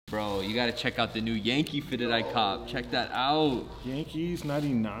Bro, you gotta check out the new Yankee fitted I cop. Check that out. Yankees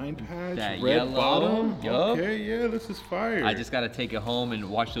 99 patch, that red yellow bottom. Yup. Okay, yeah, this is fire. I just gotta take it home and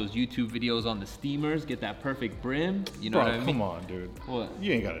watch those YouTube videos on the steamers, get that perfect brim. You know Bro, what I mean? come on, dude. What?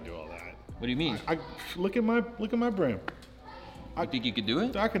 You ain't gotta do all that. What do you mean? I look at my brim. You think you could do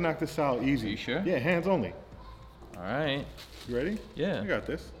it? I could knock this out easy. Are you sure? Yeah, hands only. All right. You ready? Yeah. I got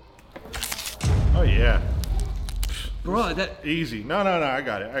this. Oh yeah. Bro, that easy. No, I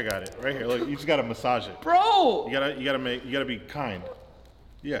got it. Right here. Look, you just gotta massage it. Bro! You gotta be kind.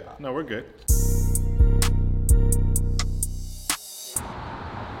 Yeah, no, we're good.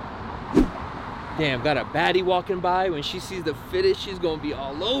 Damn, got a baddie walking by. When she sees the fitted, she's gonna be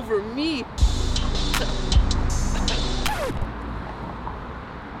all over me.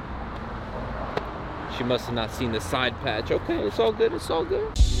 She must have not seen the side patch. Okay, it's all good, it's all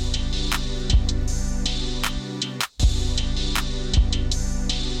good.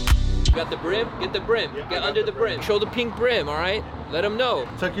 Got the brim? Get the brim. Yeah, Get under the brim. Show the pink brim, all right? Let them know.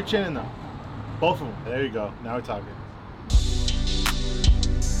 Tuck your chin in though. Both of them. There you go. Now we're talking.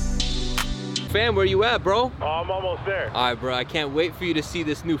 Fam, where you at, bro? Oh, I'm almost there. All right, bro, I can't wait for you to see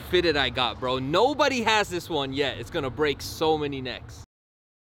this new fitted I got, bro. Nobody has this one yet. It's gonna break so many necks.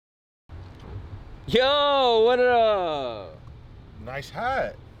 Yo, what up? Nice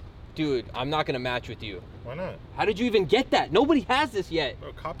hat. Dude, I'm not gonna match with you. Why not? How did you even get that? Nobody has this yet.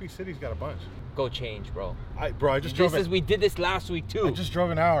 Bro, Copy City's got a bunch. Go change, bro. I just drove We did this last week too. I just drove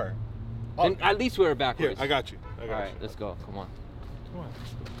an hour. And at least wear it backwards. Here, I got you. All right, let's go. Come on. Come on.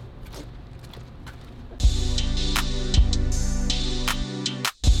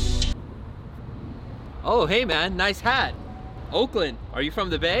 Oh, hey man, nice hat. Oakland, are you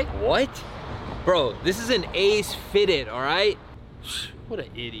from the Bay? What? Bro, this is an Ace fitted, all right? What an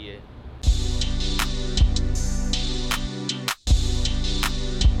idiot.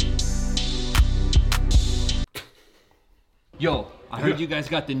 Yo, I heard you guys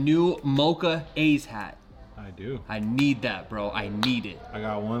got the new Mocha A's hat. I do. I need that, bro. I need it. I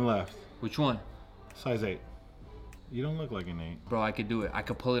got one left. Which one? Size 8. You don't look like an 8. Bro, I could do it. I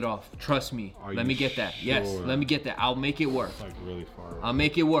could pull it off. Trust me. Are Let you me get that. Yes, sure? let me get that. I'll make it work. It's like really far away. I'll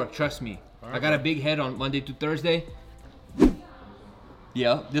make it work. Trust me. Alright, I got a big head on Monday through Thursday.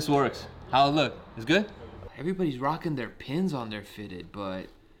 Yeah, this works. How it look? It's good? Everybody's rocking their pins on their fitted, but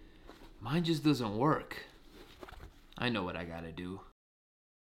mine just doesn't work. I know what I gotta do.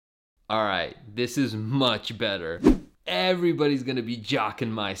 All right, this is much better. Everybody's gonna be jocking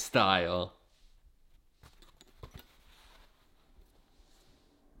my style.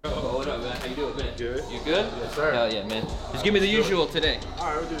 Oh, what up, man? How you doing, man? Good. You good? Yes, sir. Hell yeah, man. Just give me the usual today. All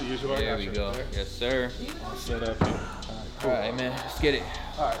right, we'll do the usual. There we go. Yes, sir. I'll set up here. All right, man. Let's get it.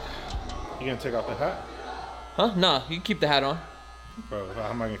 All right. You gonna take off the hat? Huh? Nah, you can keep the hat on. Bro,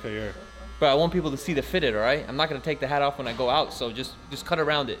 how am I gonna cut your hair? But I want people to see the fitted, all right? I'm not gonna take the hat off when I go out, so just cut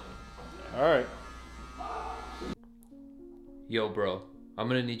around it. All right. Yo, bro, I'm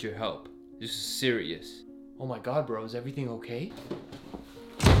gonna need your help. This is serious. Oh my God, bro, is everything okay?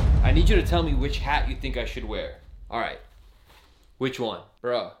 I need you to tell me which hat you think I should wear. All right, which one?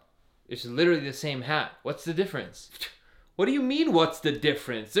 Bro, it's literally the same hat. What's the difference? What do you mean, what's the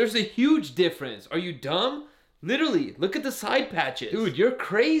difference? There's a huge difference. Are you dumb? Literally, look at the side patches. Dude, you're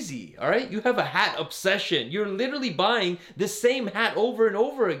crazy, all right? You have a hat obsession. You're literally buying the same hat over and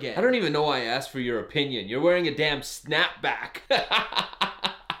over again. I don't even know why I asked for your opinion. You're wearing a damn snapback.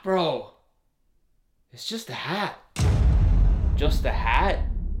 Bro, it's just a hat. Just a hat?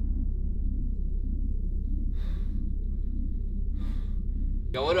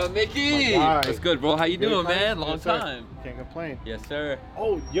 Yo, what up, Mickey? What's good, bro? How you doing, man? Long time. Can't complain. Yes, sir.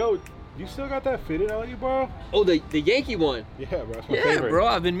 Oh, yo, you still got that fitted out, you bro? Oh, the Yankee one. Yeah, bro. That's my Yeah, favorite. bro.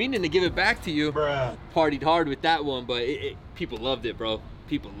 I've been meaning to give it back to you. Bruh. Partied hard with that one, but people loved it, bro.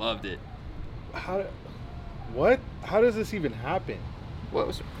 People loved it. What? How does this even happen? What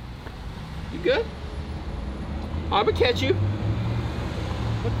was? You good? I'ma catch you.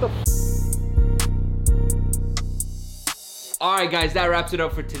 What the f? Alright guys, that wraps it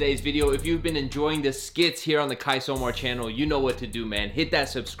up for today's video. If you've been enjoying the skits here on the qiasomar channel, you know what to do, man. Hit that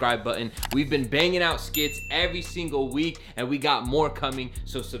subscribe button. We've been banging out skits every single week and we got more coming,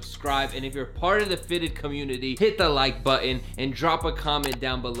 so subscribe. And if you're part of the fitted community, hit the like button and drop a comment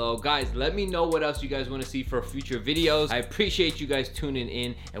down below. Guys, let me know what else you guys want to see for future videos. I appreciate you guys tuning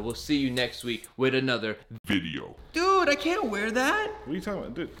in and we'll see you next week with another video. Dude, I can't wear that. What are you talking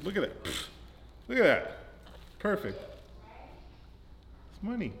about? Dude, look at that. Look at that. Perfect. It's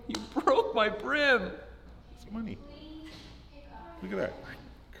money. You broke my brim. It's money. Look at that.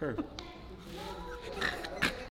 Curve.